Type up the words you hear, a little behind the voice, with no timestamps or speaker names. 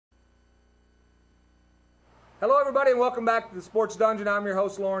Hello, everybody, and welcome back to the Sports Dungeon. I'm your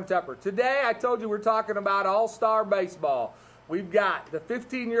host, Loren Tepper. Today, I told you we're talking about all-star baseball. We've got the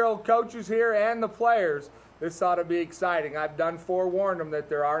 15-year-old coaches here and the players. This ought to be exciting. I've done forewarned them that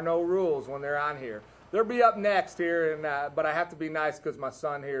there are no rules when they're on here. They'll be up next here, but I have to be nice because my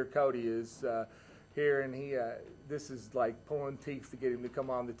son here, Cody, is here, and this is like pulling teeth to get him to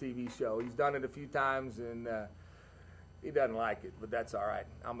come on the TV show. He's done it a few times, and he doesn't like it, but that's all right.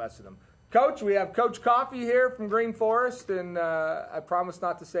 I'll mess with him. Coach, we have Coach Coffee here from Green Forest, and I promise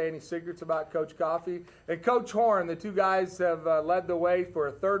not to say any secrets about Coach Coffee. And Coach Horn, the two guys have led the way for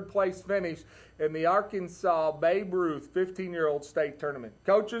a third-place finish in the Arkansas Babe Ruth 15-year-old state tournament.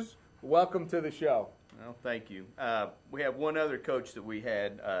 Coaches, welcome to the show. Well, thank you. We have one other coach that we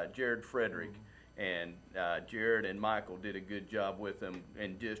had, Jared Frederick, and Jared and Michael did a good job with him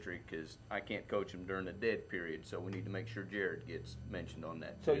in district because I can't coach him during the dead period, so we need to make sure Jared gets mentioned on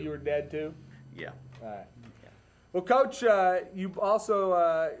that too. So you were dead too? Yeah. All right. Yeah. Well, Coach, you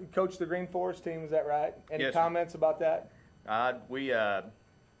also coached the Green Forest team, is that right? Any Yes, comments about that? We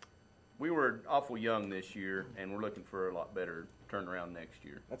were awful young this year, and we're looking for a lot better turnaround next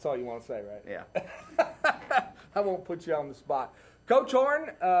year. That's all you want to say, right? Yeah. I won't put you on the spot. Coach Horn,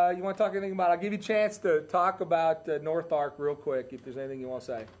 you want to talk anything about it? I'll give you a chance to talk about North Ark real quick if there's anything you want to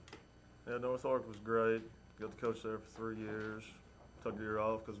say. Yeah, North Ark was great. Got to coach there for 3 years. Took a year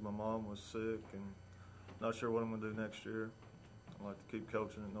off because my mom was sick and not sure what I'm going to do next year. I'd like to keep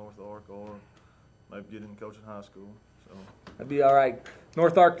coaching at North Ark or maybe get into coaching high school. So That'd be all right.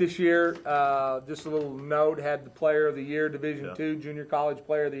 North Ark this year, just a little note, had the Player of the Year, Division II, Junior College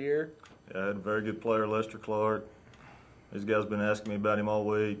Player of the Year. Yeah, I had a very good player, Lester Clark. These guys have been asking me about him all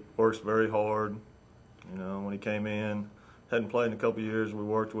week. Works very hard. You know, when he came in, hadn't played in a couple of years. We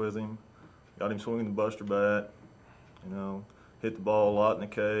worked with him, got him swinging the buster bat. You know, hit the ball a lot in the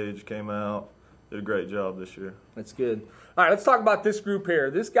cage. Came out, did a great job this year. That's good. All right, let's talk about this group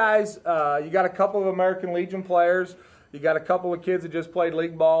here. This guy's, you got a couple of American Legion players. You got a couple of kids that just played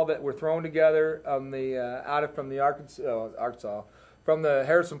league ball that were thrown together on the from the Arkansas. From the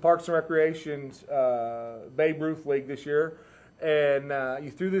Harrison Parks and Recreation's Babe Ruth League this year. And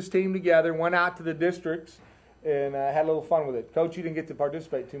you threw this team together, went out to the districts, and had a little fun with it. Coach, you didn't get to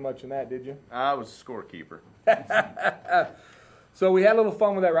participate too much in that, did you? I was a scorekeeper. So we had a little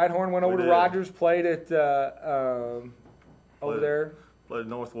fun with that, right? Horn went over to Rogers, played at over there. Played at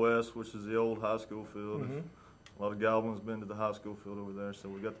Northwest, which is the old high school field. Mm-hmm. A lot of Galvin's been to the high school field over there, so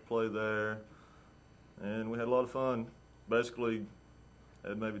we got to play there. And we had a lot of fun. Basically,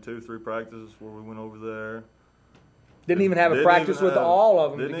 had maybe 2 or 3 practices where we went over there. Didn't even have a practice with all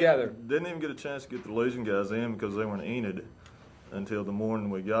of them together. Didn't even get a chance to get the Legion guys in because they weren't Enid until the morning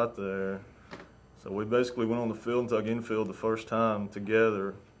we got there. So we basically went on the field and took infield the first time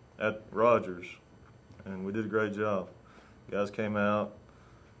together at Rogers, and we did a great job. Guys came out,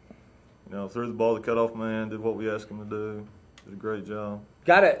 you know, threw the ball to cutoff man, did what we asked them to do, did a great job.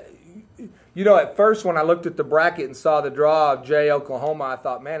 You know, at first when I looked at the bracket and saw the draw of Jay, Oklahoma, I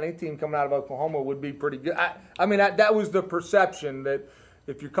thought, man, any team coming out of Oklahoma would be pretty good. I mean, that was the perception that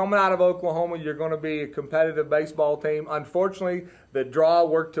if you're coming out of Oklahoma, you're going to be a competitive baseball team. Unfortunately, the draw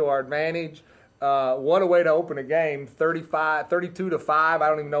worked to our advantage. What a way to open a game, 32-5. I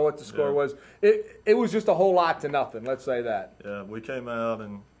don't even know what the score was. It was just a whole lot to nothing, let's say that. Yeah, we came out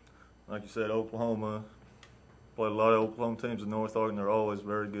and, like you said, Oklahoma, played a lot of Oklahoma teams in North Ark, and they're always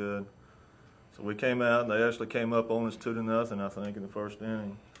very good. So we came out, and they actually came up on us 2-0, I think, in the first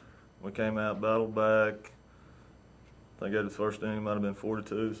inning. We came out, battled back. I think at the first inning might have been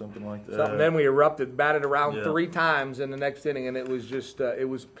 4-2, something like that. Then we erupted, batted around 3 times in the next inning, and it was just it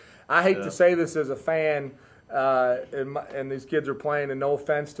was. I hate to say this as a fan, and these kids are playing, and no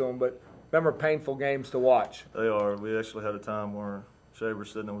offense to them, but them are painful games to watch. They are. We actually had a time where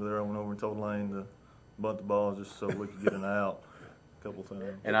Shaver's sitting over there. I went over and told Lane to bunt the ball just so we could get an out a couple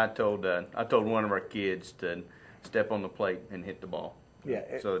times. And I told one of our kids to step on the plate and hit the ball.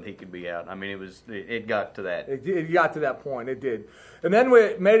 Yeah, so that he could be out. I mean, it got to that. It got to that point. It did. And then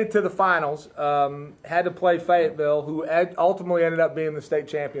we made it to the finals. Had to play Fayetteville, who ultimately ended up being the state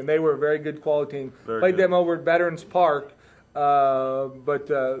champion. They were a very good quality team. Played them over at Veterans Park, but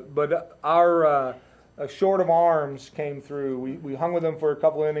our short of arms came through. We hung with them for a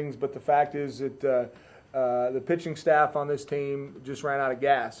couple innings, but the fact is that the pitching staff on this team just ran out of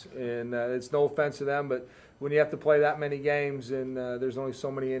gas. And it's no offense to them, but when you have to play that many games and there's only so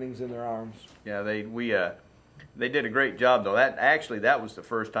many innings in their arms. Yeah, they did a great job though. That was the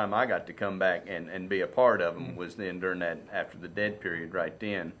first time I got to come back and be a part of them. Was then during that after the dead period right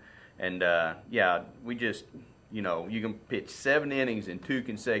then, and we just you can pitch 7 innings in 2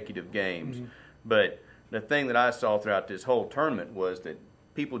 consecutive games, but the thing that I saw throughout this whole tournament was that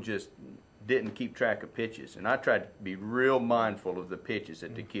people just didn't keep track of pitches, and I tried to be real mindful of the pitches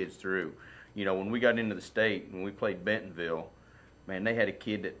that the kids threw. You know, when we got into the state, when we played Bentonville, man, they had a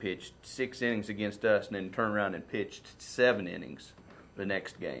kid that pitched 6 innings against us and then turned around and pitched 7 innings the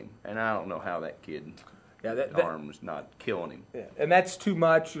next game. And I don't know how that kid, arm was not killing him. Yeah, and that's too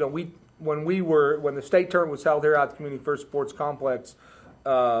much. You know, when the state tournament was held here at the Community First Sports Complex,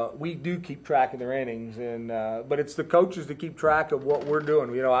 we do keep track of their innings, and but it's the coaches to keep track of what we're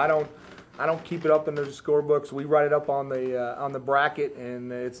doing. You know, I don't keep it up in the scorebooks. We write it up on the bracket,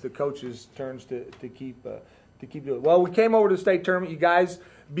 and it's the coaches' turns to keep doing it. Well, we came over to the state tournament, you guys.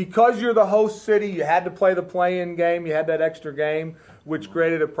 Because you're the host city, you had to play the play-in game. You had that extra game, which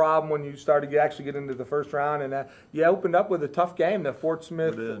created a problem when you started to actually get into the first round. And you opened up with a tough game. The Fort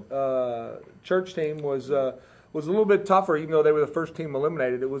Smith Church team was a little bit tougher, even though they were the first team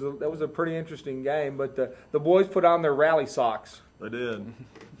eliminated. That was a pretty interesting game. But the boys put on their rally socks. They did.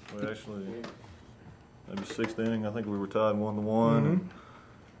 We actually, maybe 6th inning, I think we were tied 1-1. Mm-hmm.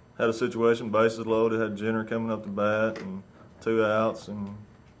 Had a situation, bases loaded, had Jenner coming up to bat and 2 outs, and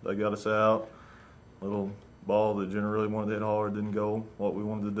they got us out. Little ball that Jenner really wanted to hit hard didn't go what we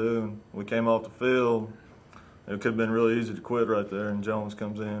wanted to do. And we came off the field. It could have been really easy to quit right there, and Jones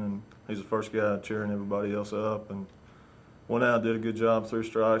comes in, and he's the first guy cheering everybody else up. And went out, did a good job, 3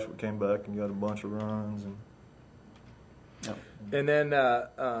 strikes. We came back and got a bunch of runs. And then,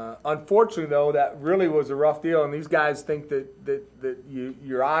 unfortunately, though, that really was a rough deal. And these guys think that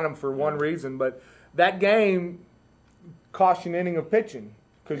you're on them for one reason, but that game cost you an inning of pitching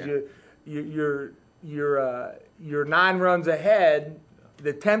because you're 9 runs ahead.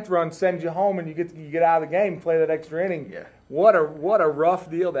 The 10th run sends you home, and you get out of the game and play that extra inning. Yeah. What a rough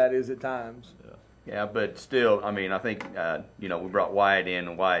deal that is at times. Yeah, but still, I mean, I think we brought Wyatt in,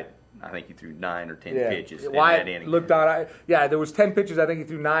 and Wyatt, I think he threw 9 or 10 pitches in that inning. Looked on. There was 10 pitches. I think he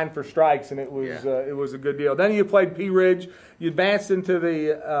threw 9 for strikes, and it was a good deal. Then you played Pea Ridge. You advanced into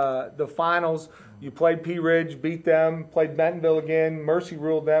the finals. You played Pea Ridge, beat them. Played Bentonville again. Mercy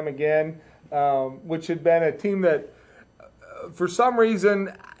ruled them again, which had been a team that, for some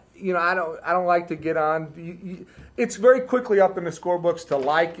reason, I don't like to get on. It's very quickly up in the scorebooks to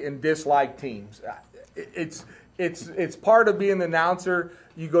like and dislike teams. It's part of being the announcer.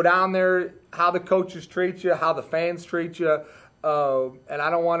 You go down there, how the coaches treat you, how the fans treat you, and I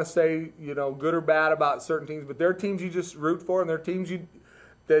don't want to say good or bad about certain teams, but there are teams you just root for, and there are teams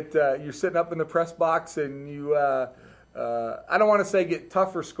that you're sitting up in the press box and you. I don't want to say get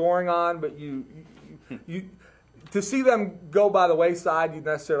tougher scoring on, but you to see them go by the wayside, you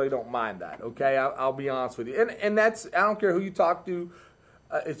necessarily don't mind that. Okay, I'll be honest with you, and that's I don't care who you talk to.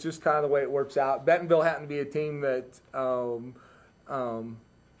 It's just kind of the way it works out. Bentonville happened to be a team that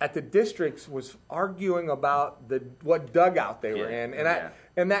at the districts was arguing about what dugout they were in,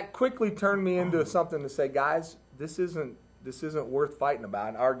 and that quickly turned me into something to say, guys, this isn't worth fighting about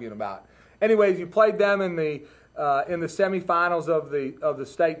and arguing about. Anyways, you played them in the semifinals of the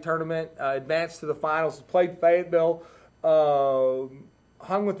state tournament, advanced to the finals, played Fayetteville,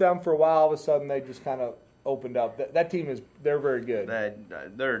 hung with them for a while. All of a sudden, they just kind of opened up. That team they're very good.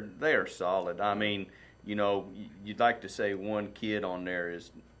 They are solid. I mean, you'd like to say one kid on there is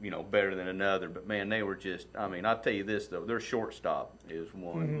better than another, but man, they were just. I mean, I'll tell you this though, their shortstop is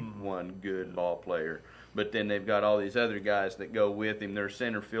one good ball player, but then they've got all these other guys that go with him. Their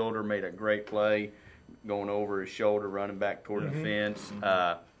center fielder made a great play, going over his shoulder, running back toward the fence.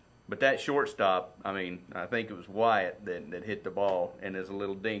 But that shortstop, I mean, I think it was Wyatt that hit the ball, and there's a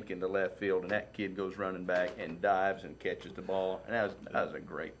little dink into left field, and that kid goes running back and dives and catches the ball, and that was a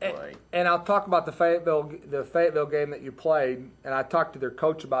great play. And I'll talk about the Fayetteville game that you played, and I talked to their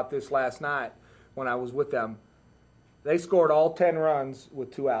coach about this last night when I was with them. They scored all 10 runs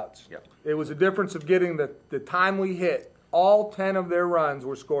with 2 outs. Yep. It was a difference of getting the timely hit. All 10 of their runs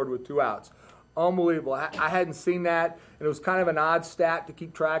were scored with 2 outs. Unbelievable. I hadn't seen that, and it was kind of an odd stat to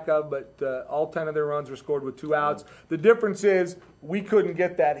keep track of, but all 10 of their runs were scored with 2 outs. The difference is we couldn't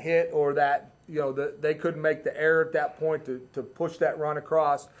get that hit or that, they couldn't make the error at that point to push that run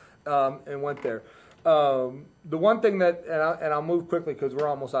across and went there. The one thing that, and I'll move quickly because we're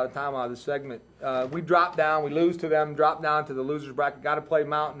almost out of time out of this segment, we dropped down, we lose to them, drop down to the loser's bracket, got to play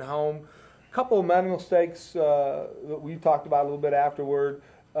Mountain home. A couple of mental mistakes that we talked about a little bit afterward.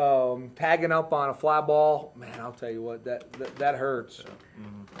 Tagging up on a fly ball, man, I'll tell you what, that hurts.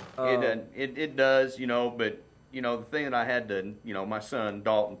 It does, but the thing that I had to, my son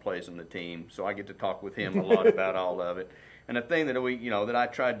Dalton plays on the team, so I get to talk with him a lot about all of it. And the thing that that I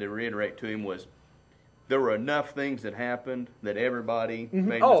tried to reiterate to him was, there were enough things that happened that everybody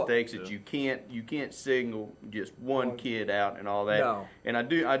made mistakes that you can't signal just one kid out and all that. No. And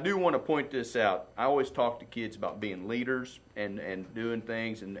I do want to point this out. I always talk to kids about being leaders and doing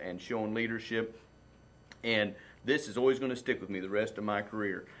things and showing leadership. And this is always going to stick with me the rest of my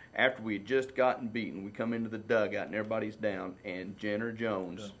career. After we had just gotten beaten, we come into the dugout and everybody's down, and Jenner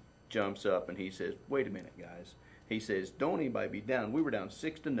Jones jumps up and he says, "Wait a minute, guys." He says, "Don't anybody be down. We were down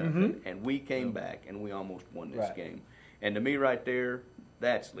 6-0, and we came back, and we almost won this game." And to me right there,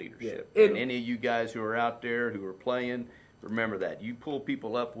 that's leadership. And any of you guys who are out there who are playing, remember that. You pull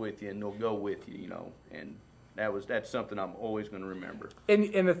people up with you, and they'll go with you, you know. And that's something I'm always going to remember.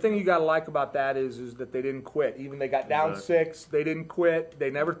 And the thing you got to like about that is that they didn't quit. Even they got down 6, they didn't quit. They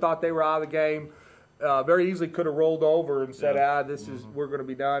never thought they were out of the game. Very easily could have rolled over and said, we're going to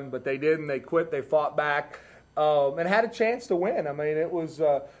be done. But they didn't. They quit. They fought back. And had a chance to win. I mean, it was.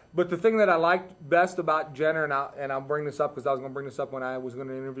 But the thing that I liked best about Jenner, and I'll bring this up because I was going to bring this up when I was going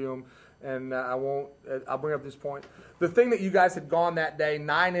to interview him, and I won't. I'll bring up this point. The thing that you guys had gone that day,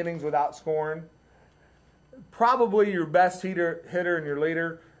 9 innings without scoring. Probably your best hitter and your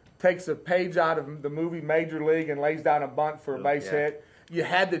leader takes a page out of the movie Major League and lays down a bunt for a base hit. You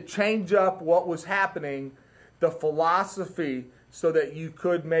had to change up what was happening, the philosophy, so that you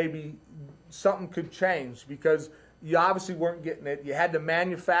could maybe something could change because you obviously weren't getting it. You had to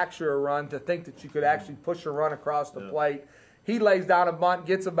manufacture a run to think that you could actually push a run across the plate. He lays down a bunt,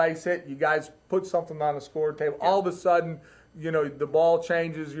 gets a base hit. You guys put something on the score table. All of a sudden, you know, the ball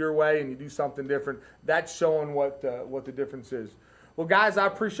changes your way and you do something different. That's showing what the difference is. Well, guys, I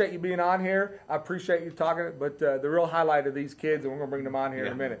appreciate you being on here. I appreciate you talking. But the real highlight of these kids, and we're going to bring them on here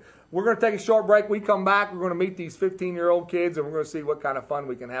in a minute. We're going to take a short break. We come back. We're going to meet these 15-year-old kids, and we're going to see what kind of fun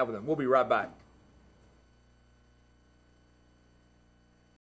we can have with them. We'll be right back.